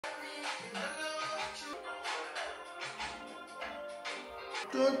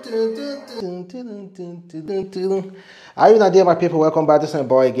Are you not there, my people? Welcome back. This is my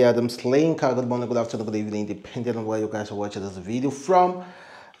boy again, adamslinkmedia. Good morning, good afternoon, good evening, depending on where you guys are watching this video from.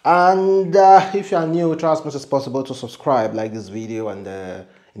 And if you are new, try as much as possible to subscribe, like this video, and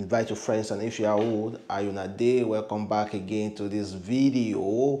invite your friends. And if you are old, are you not there? Welcome back again to this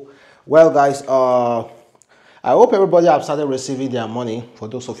video. Well, guys, I hope everybody have started receiving their money. For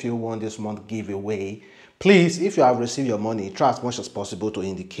those of you who won this month giveaway, please, if you have received your money, try as much as possible to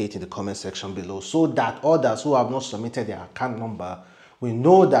indicate in the comment section below so that others who have not submitted their account number will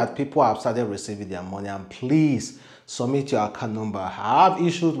know that people have started receiving their money. And please submit your account number. I have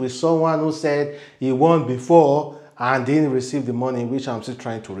issues with someone who said he won before and didn't receive the money, which I'm still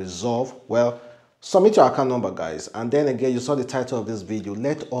trying to resolve. Well, submit your account number, guys. And then again, you saw the title of this video.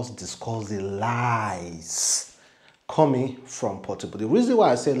 Let us discuss the lies coming from Portable. The reason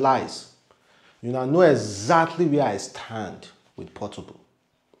why I say lies, you now know exactly where I stand with Portable.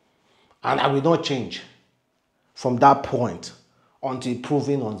 And I will not change from that point until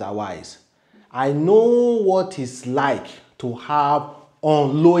proven otherwise. I know what it's like to have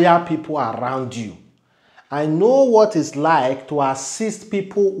unloyal people around you. I know what it's like to assist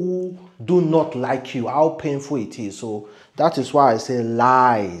people who do not like you, how painful it is. So that is why I say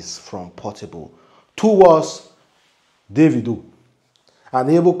lies from Portable towards Davido. And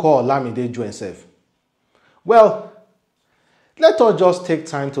able call Olamide Zlatan. Well, let us just take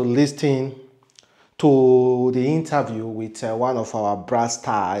time to listen to the interview with one of our brass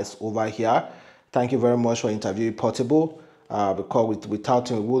stars over here. Thank you very much for interviewing Portable. Because without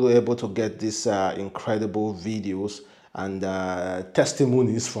him, we were able to get these incredible videos and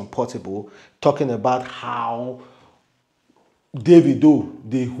testimonies from Portable talking about how Davido,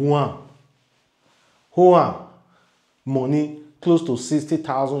 the Juan money close to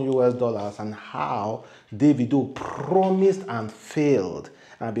 $60,000 and how Davido promised and failed,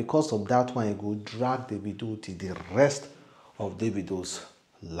 and because of that one, he could drag Davido to the rest of Davido's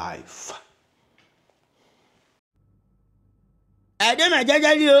life. I did my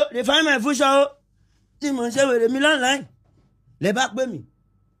jajali, they find my food show. Timon say with me online. Le back with me.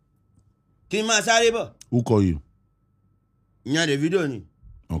 Kima Saribo. Who call you? Nya Davido ni.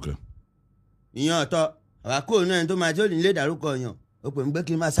 Okay. Nya to. Wa ko na to ma jo ni le daruko yan. O pe nbe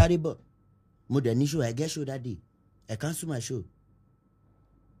Kima Saribo. Mo de ni show I get show that day. I cancel my show.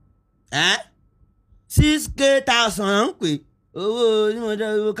 6,000 pe. Owo ni mo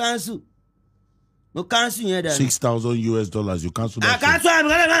de cancel. No cancel here then. $6,000 you cancel that. I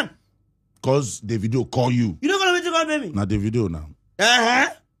cancel. Cause Davido call you. You don't gonna wait to call me. Na Davido now.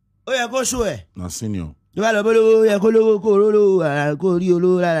 Oh yeah, go show it. Na senior. You are the ya kolo ko ri olo lara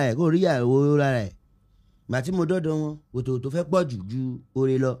ko ri yawo lara. Gba ti mo dodo won, wo to fe po ju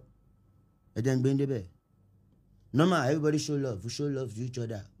ore lo. E den gbe nde be. Normal, everybody show love. We show love to each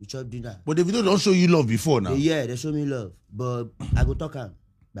other. We chop dinner. But Davido don't show you love before now. Yeah, they show me love. But I go talk am.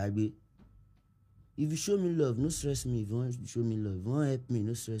 Bagbe. If you show me love, no stress me. If you want to show me love, if you want to help me,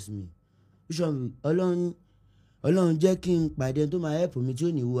 no stress me. You show me, Ọlọ́run jẹ́ kí n pàdé tó máa help me tí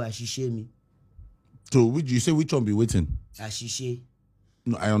ó ní wo àṣìṣe mi. So you say which one be waiting? Àṣìṣe.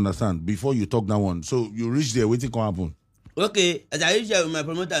 No, I understand. Before you talk that one, so you reach there, waiting can happen. Okay, as I reach there with my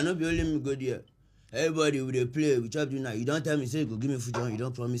promoter, no be only me go there. Everybody will dey play, we chop dinner. You don't tell me, say you go give me food, you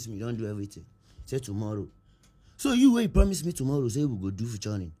don't promise me, you don't do everything. Say tomorrow. So you wey promise me tomorrow, say we go do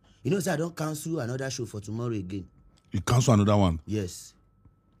featuring. You know, say I don't cancel another show for tomorrow again. You cancel another one? Yes.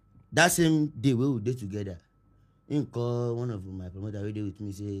 That same day we will do together. In call one of my promoters who dey with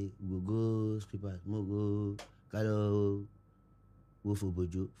me, say we go skipper, we go kalo wo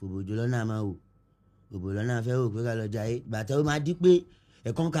fobojo lọ́nà ma wo. Obo lọ́nà fẹ́ wo pé ká lọ jayé. Bàtà ó máa di pé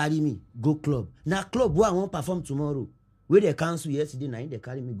e come carry me go club. Na club where I wan perform tomorrow. Wey they cancel yesterday, na they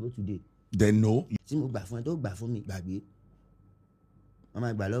carry me go today. They know. Tí mo gbà fún ẹ tó gbà fún mi gbàgbé.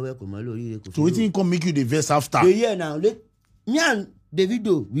 Mama gba lọ́wọ́ ko mo lórí ko. So wetin come make you the verse after? The year now, me and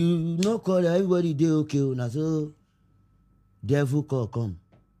Davido, we no call everybody dey okay na so devil call come.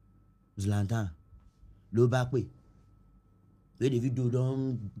 Zlatan ló bá pè. Wey Davido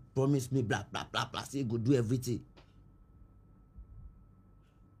don promise me blah blah blah blah say go do everything.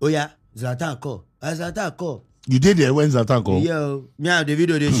 Oh yeah, Zlatan call. Zlatan call. You did there when Zlatan call? Yeah, me and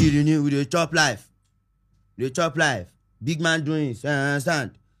Davido dey chill you with the chop life. They chop life. Big man doings,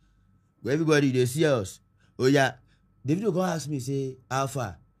 understand? Everybody they see us. Oh yeah, Davido go ask me say, how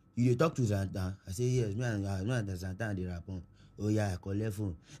far? You dey talk to Zlatan? I say yes. Me and Zlatan dey rap on. Oh yeah, I collect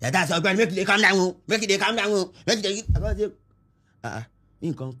phone. That's all. Make it calm down. Make it calm down. Make it. I go say,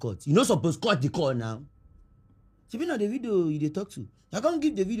 in come cut. You no suppose cut the call now. She be not the video you dey talk to. I can't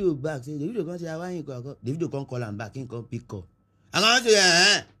give the video back. Say the video can't say I want you the video can't call him back. He can't pick call. I can't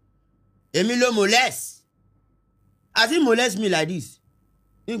say Emilio molest. As he molest me like this,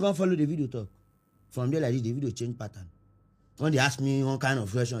 he can't follow the video talk. From there like this, the video change pattern. When they ask me one kind of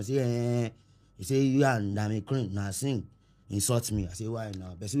question, I say, he say you and Dami Crane now sing, insult me. I say why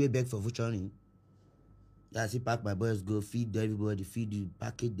now? But we beg for featuring. I say pack my boys go feed everybody, feed you,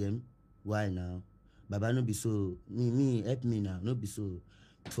 package them. Why now? Baba no be so. Me help me now. No be so.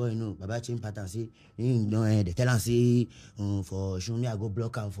 Before you know, Baba change pattern. Say, they tell and say for show me I go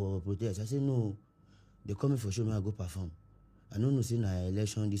block am for protest. I say no. They come for show me I go perform. I don't know say na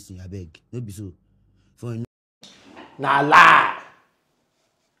election this thing. I beg. No be so. For you know. Na lie.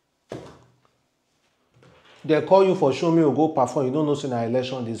 They call you for show me you go perform. You don't know say na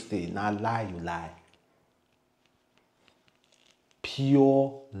election this day. Na lie, you lie.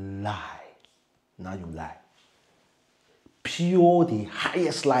 Pure lie. Now you lie. Pure the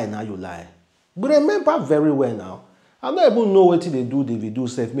highest lie. Now you lie. But remember very well now. I don't even know what they do. Davido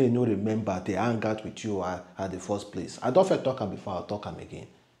self may not remember they hang out with you at the first place. I don't feel talk them before. I'll talk them again.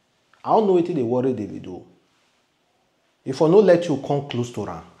 I don't know what they worry Davido. If I don't let you come close to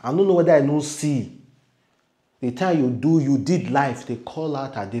her, I don't know whether I don't see. The time you did life, they call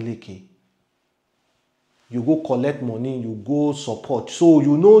out Adeleke. You go collect money, you go support. So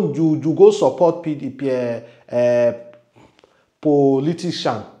you know you go support PDP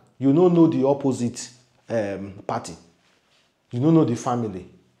politician. You don't know the opposite party. You don't know the family.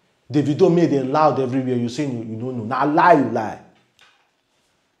 Davido made it loud everywhere. You say you don't know. Now lie, you lie.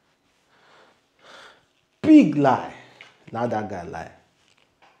 Big lie. Now that guy lie.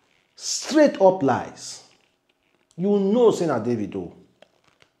 Straight up lies. You know say na Davido.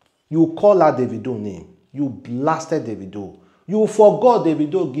 You call out Davido name. You blasted Davido. You forgot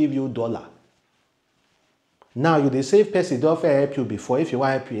Davido give you $1. Now you the save person don't help you before. If you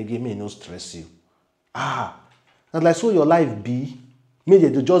want help you again, may no stress you. And like so your life be. May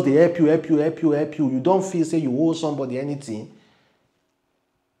they just they help you. You don't feel say you owe somebody anything.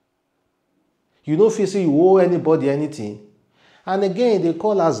 You don't feel say you owe anybody anything. And again, they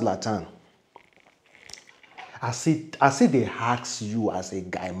call us Zlatan. I say they ask you as a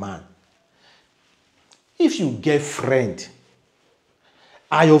guy man. If you get friend,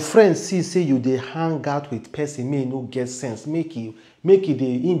 and your friend see say you they hang out with person may no get sense, make it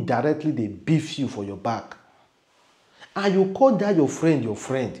they indirectly they beef you for your back. And you call that your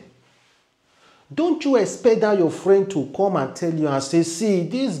friend. Don't you expect that your friend to come and tell you and say, see,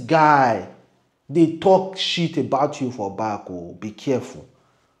 this guy, they talk shit about you for back, oh, be careful.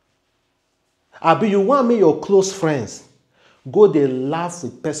 Abi you want me your close friends go they laugh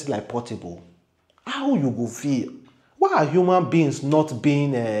with person like Portable. How you go feel? Why are human beings not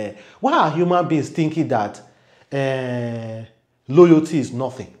being why are human beings thinking that loyalty is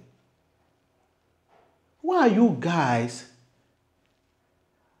nothing? Why are you guys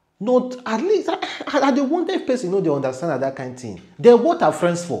not at least I the wonder if person know they understand that kind of thing. Then what are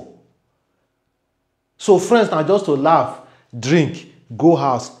friends for? So friends are just to laugh, drink, go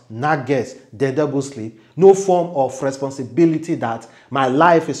house, not guess, then they go sleep. No form of responsibility that my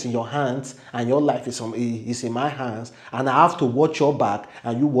life is in your hands and your life is in my hands and I have to watch your back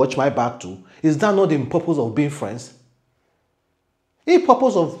and you watch my back too. Is that not the purpose of being friends? If the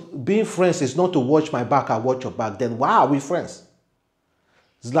purpose of being friends is not to watch my back and watch your back, then why are we friends?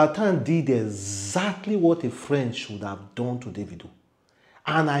 Zlatan did exactly what a friend should have done to Davido.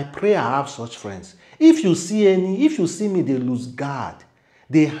 And I pray I have such friends. If you see me, they lose guard,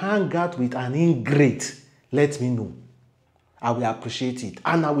 they hang out with an ingrate, let me know. I will appreciate it.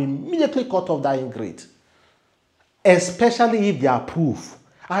 And I will immediately cut off that ingrate. Especially if they are proof.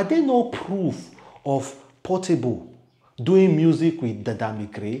 Are there no proof of Portable doing music with the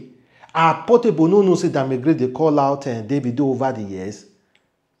Damigre? Are Portable no say Damigre they call out and Davido over the years?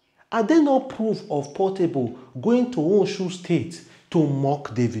 Are there no proof of Portable going to Onshu State to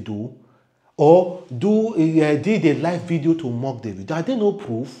mock Davido or did a live video to mock Davido? Are there no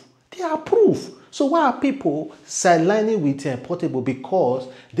proof? They are proof. So why are people sidelining with Portable? Because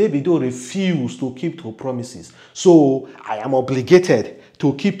Davido refused to keep to promises. So I am obligated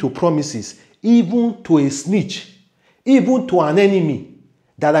to keep to promises, even to a snitch, even to an enemy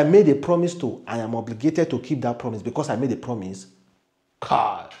that I made a promise to. I am obligated to keep that promise because I made a promise.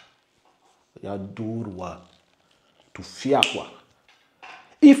 God, to fear.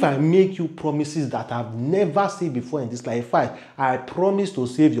 If I make you promises that I've never seen before in this life, I promise to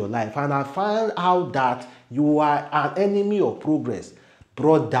save your life, and I find out that you are an enemy of progress,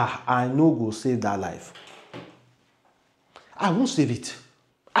 brother, I no go save that life. I won't save it.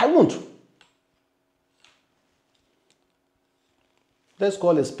 I won't. Let's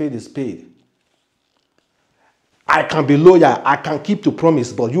call a spade a spade. I can be loyal, I can keep the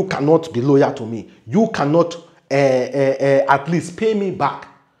promise, but you cannot be loyal to me. You cannot at least pay me back.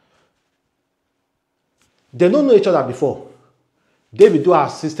 They don't know each other before. Davido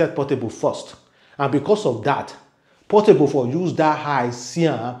assisted Portable first. And because of that, Portable for use that high see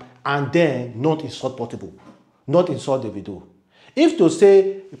him and then not insult Portable. Not insult Davido. If to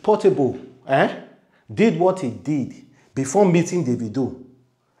say Portable did what he did before meeting Davido,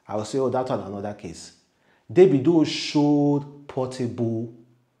 I will say, oh, that's another case. Davido showed Portable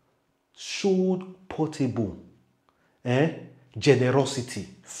generosity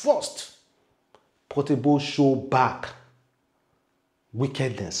first. Portable show back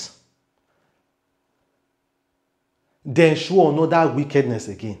wickedness. Then show another wickedness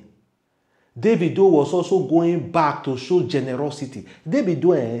again. Davido was also going back to show generosity.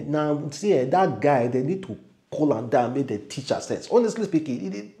 Davido, now see that guy, they need to call him down, make the teacher sense. Honestly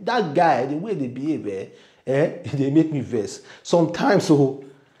speaking, that guy, the way they behave, they make me vex. Sometimes so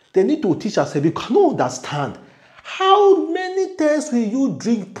they need to teach us. We cannot understand how many times will you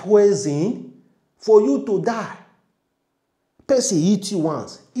drink poison for you to die. Person eat you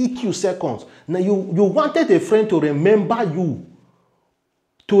once, eat you seconds. Now you wanted a friend to remember you,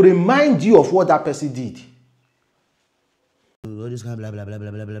 to remind you of what that person did. All this kind of blah blah blah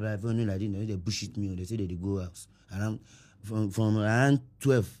blah blah blah blah. If only like this, they bullshit me. They say they go out around from around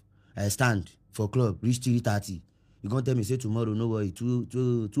 12. I stand for club, reach 3:30. You gonna tell me say tomorrow, no worry,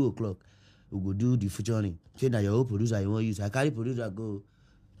 2 o'clock. We go do the featuring. Say that your whole producer you want use. I carry producer go.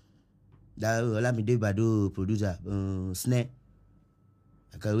 That Olamide Zlatan producer, Snare.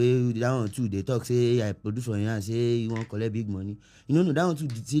 I carry that one too. They talk say I produce for you and say you want collect big money. You know that one too.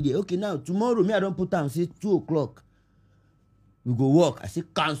 Say okay now tomorrow me I don't put time. Say 2 o'clock. We go work. I say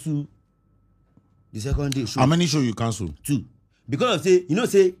cancel the second day show. How many show you cancel? 2. Because of say, you know,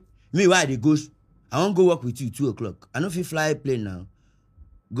 say, me why they go, I won't go work with you 2 o'clock. I don't feel fly plane now.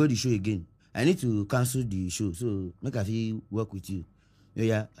 Go the show again. I need to cancel the show. So make I feel work with you.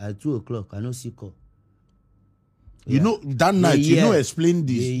 Yeah, at 2 o'clock, I don't see call. You know that night, explain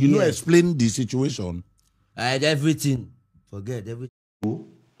this. Explain the situation. I had everything. Forget everything.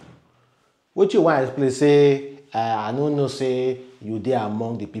 What you want to explain? Say, I don't know. Say you there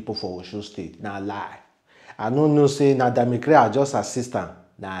among the people for Osho State. Now lie. I don't know. Say now Damikre are just assistant.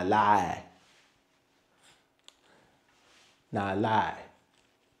 Now lie. Now lie.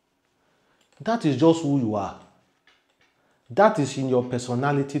 That is just who you are. That is in your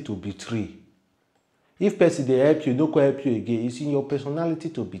personality to betray. If person they help you, no go help you again. It's in your personality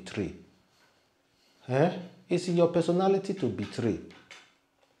to betray. It's in your personality to betray.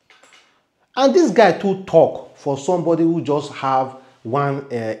 And this guy too talk for somebody who just have one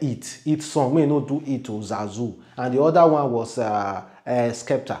eat song. May not do it to Zazu. And the other one was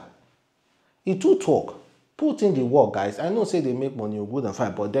Skepta. He too talk. Put in the work, guys. I know say they make money good and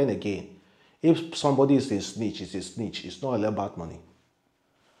fine, but then again, if somebody is a snitch, it's a snitch. It's not all about money.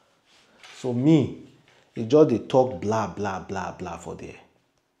 So me, it just they talk blah blah blah blah for there.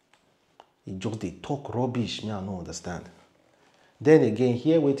 It just they talk rubbish. Me I don't understand. Then again,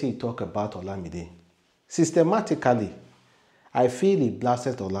 here what he talk about Olamide. Systematically, I feel he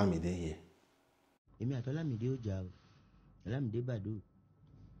blasted Olamide here. Emi at Olamide Oja, Olamide Bado.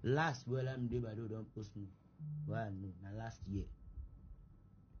 Last well Olamide Bado don't post me. Why no? Na last year.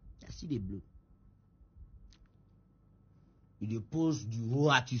 I see the blow. You dey post the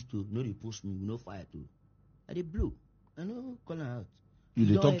whole artist too. No, they post me. We no fire too. I dey blow. I no call out. You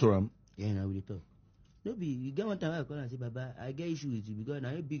dey talk to him? Yeah, now we dey talk. No be you get one time I call and say, Baba, I get issue with you because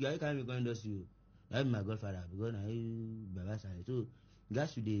now you big, I can't be going to you. That be my godfather because now you Baba side. So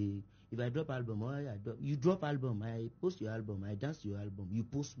guys today, if I drop album or you drop album, I post your album, I dance to your album, you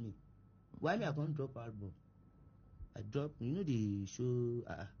post me. Why me I can't drop album? I drop, you know the show.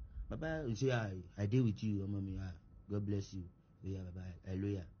 Baba, you say I deal with you, mommy. God bless you. Yeah, Baba, I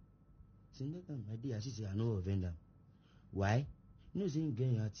lawyer. Since that time, I did. I say I know a vendor. Why? You know, saying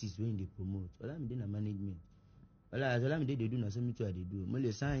getting artists when they promote. Olamide na management. Olamide they do na so me too I they do. Mo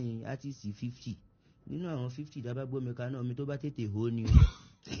le sign artist 50. You know 50 that bag me can me to ba tete ho ni.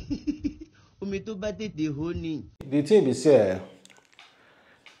 O me to ba tete ho ni. The thing be say,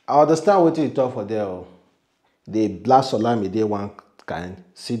 I understand what you talk for there. They blast Olamide one kind,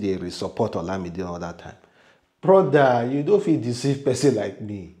 see they support Olamide another time. Brother, you don't feel deceive person like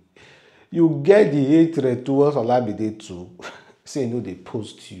me. You get the hatred towards Olamide too. Say no, they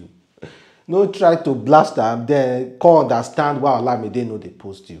post you. No try to blast them, then can't understand why Olamide no they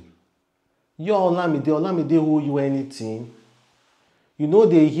post you. You Olamide owe you anything. You know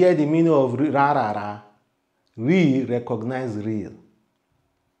they hear the meaning of ra ra ra. Real recognize real.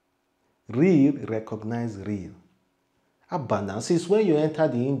 Real recognize real. Abandon. Since when you enter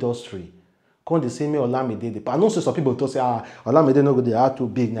the industry, come they say me Olamide. I know some people to say, Olamide no go they are too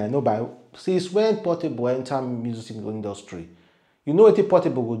big now. No, but since when Portable enter music industry, you know what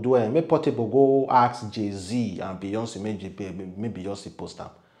Portable go do? Make Portable go ask Jay-Z and Beyonce, maybe Beyonce post am.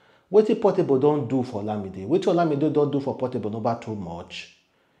 What Portable don't do for Olamide? What Olamide don't do for Portable? No too much.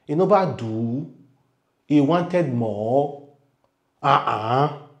 He never do. He wanted more.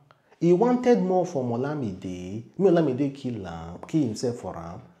 He wanted more from Olamide. Olamide kill himself for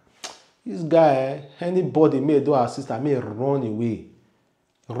him. This guy, anybody may do assist, I may run away.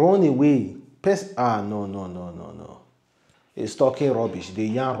 Run away. No. He's talking rubbish. They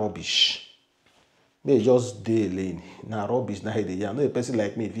yarn rubbish. May just dey lane. Now rubbish, now they yarn. No a person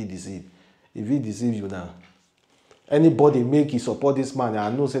like me, if he deceive you now. Anybody make he support this man, I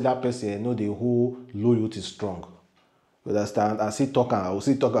know say that person know the whole loyalty strong. You understand? I see talk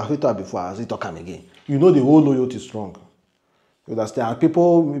before, I see talk again. You know the whole loyalty strong. You understand?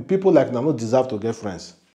 People like them don't deserve to get friends.